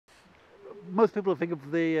most people think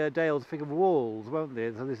of the Dales, think of walls, won't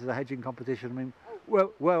they? So this is a hedging competition. I mean,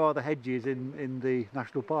 where are the hedges in the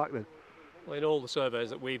national park then? Well, in all the surveys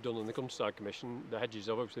that we've done in the Countryside Commission, the hedges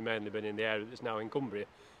have obviously mainly been in the area that's now in Cumbria.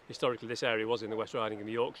 Historically, this area was in the West Riding of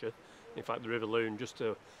Yorkshire. In fact, the River Lune, just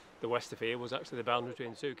to the west of here, was actually the boundary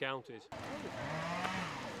between the two counties.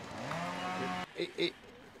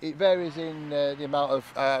 It varies in the amount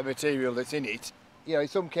of material that's in it. You know, in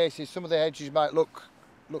some cases, some of the hedges might look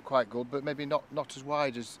quite good, but maybe not as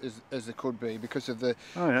wide as they could be because of the,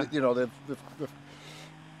 you know, they've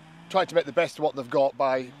tried to make the best of what they've got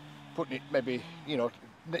by putting it, maybe, you know,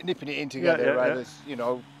 nipping it in together. There's, you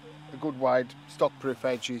know, a good wide stock-proof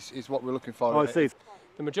hedge is what we're looking for. Oh, I see.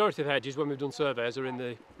 The majority of hedges, when we've done surveys, are in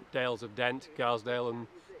the Dales of Dent, Garsdale and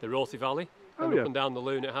the Rothy Valley, and up and down the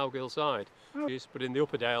Lune at Howgill side. But in the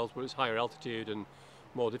upper Dales, where it's higher altitude and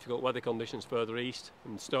more difficult weather conditions further east,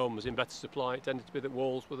 and stone was in better supply, it tended to be that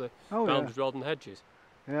walls were the boundaries rather than hedges.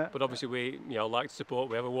 But obviously we, you know, like to support.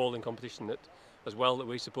 We have a walling competition that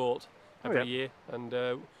we support every year, and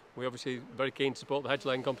we're obviously very keen to support the hedge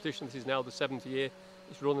laying competition. This is now the 7th year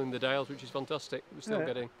it's run in the Dales, which is fantastic. We're still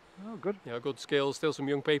getting good skills, still some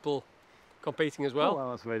young people competing as well. Oh, well,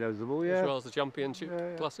 that's very noticeable, as well as the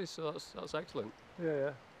championship classes, so that's excellent.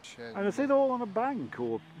 And is it all on a bank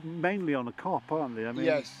or mainly on a cop, aren't they? I mean,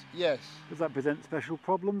 yes. Does that present special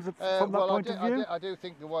problems from that point of view? I do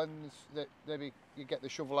think the ones that maybe you get the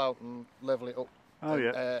shovel out and level it up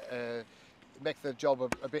make the job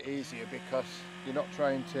a bit easier, because you're not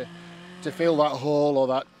trying to fill that hole or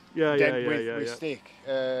that dent with stick.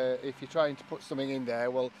 If you're trying to put something in there,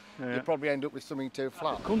 well, you probably end up with something too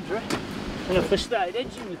flat. Country. When I first started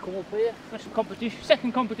edging, we come up here. First competition,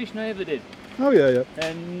 second competition I ever did. Oh yeah.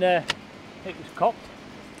 And it was copped.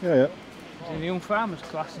 Yeah. It was in the young farmers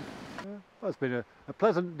class. Well, it's been a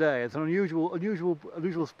pleasant day. It's an unusual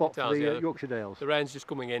spot for the Yorkshire Dales. The rain's just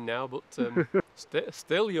coming in now, but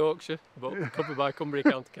still Yorkshire, but covered by Cumbria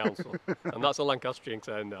County Council, and that's a Lancastrian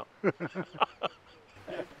saying that.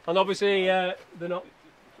 And obviously they're not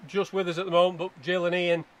just with us at the moment, but Jill and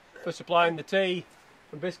Ian for supplying the tea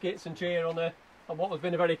and biscuits and cheer on what has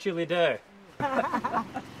been a very chilly day.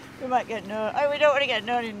 We might get known. Oh, we don't want to get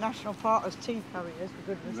known in National Park as tea carriers,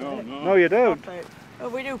 for goodness sake. No, you don't. Well,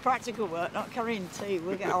 we do practical work, not carrying tea.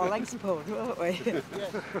 We'll get our legs pulled, won't we? Yes,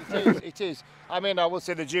 it is. I mean, I will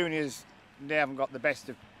say the juniors, they haven't got the best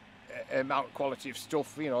of amount of quality of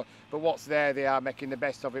stuff, you know, but what's there, they are making the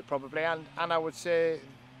best of it probably, and I would say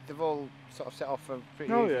they've all sort of set off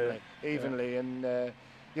pretty evenly, and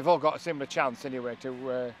you've all got a similar chance anyway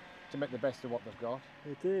to make the best of what they've got.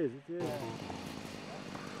 It is.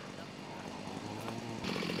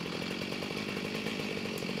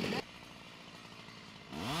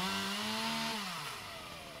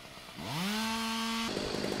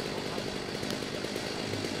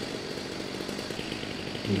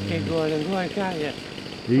 You keep going and going, can't you?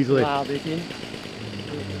 Easily.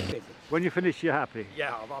 When you finish, you're happy?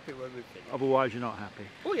 Yeah, I'm happy when we finish. Otherwise, you're not happy?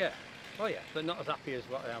 Oh yeah, but not as happy as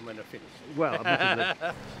what I am when I finish. Well,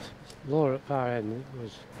 admittedly. Lower at far end,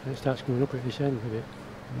 it starts coming up at this end a bit.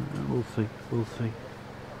 We'll see.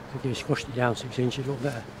 I think you squashed it down 6 inches up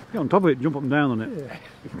there. Get on top of it, jump up and down on it. Yeah.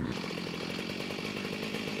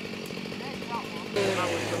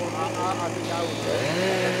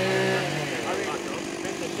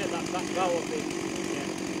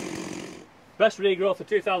 Best regrowth of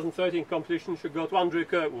 2013 competition should go to Andrew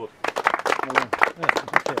Kirkwood.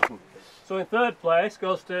 So in third place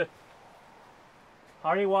goes to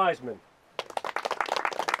Harry Wiseman.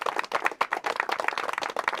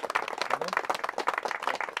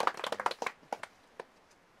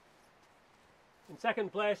 In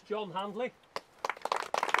second place, John Handley.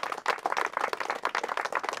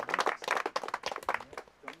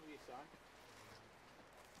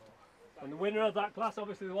 And the winner of that class,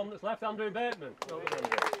 obviously the one that's left, Andrew Bateman. Well done,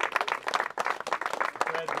 Andrew.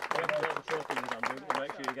 We haven't got the trophy, Andrew. We'll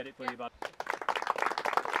make sure you get it for your bag.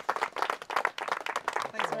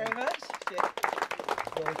 Thanks very much.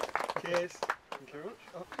 Cheers. Thank you very much.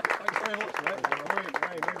 Oh, thanks very much, mate.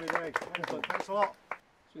 Very. Excellent. Thanks a lot.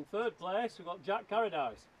 So in third place, we've got Jack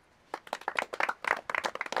Carradise.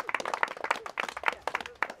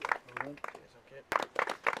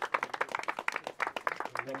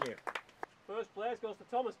 Thank you. First place goes to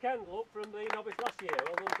Thomas Kendall from the novice last year.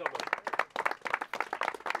 Well done, Thomas.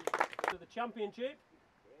 To the championship.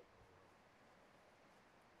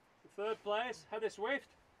 Third place, Heather Swift.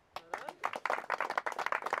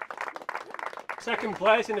 Second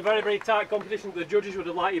place in a very, very tight competition, the judges would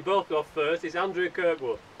have liked you both off first, is Andrew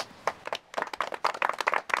Kirkwood.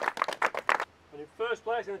 And in first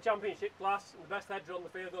place prize in the championship class, and the best hedger on the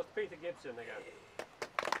field goes to Peter Gibson again.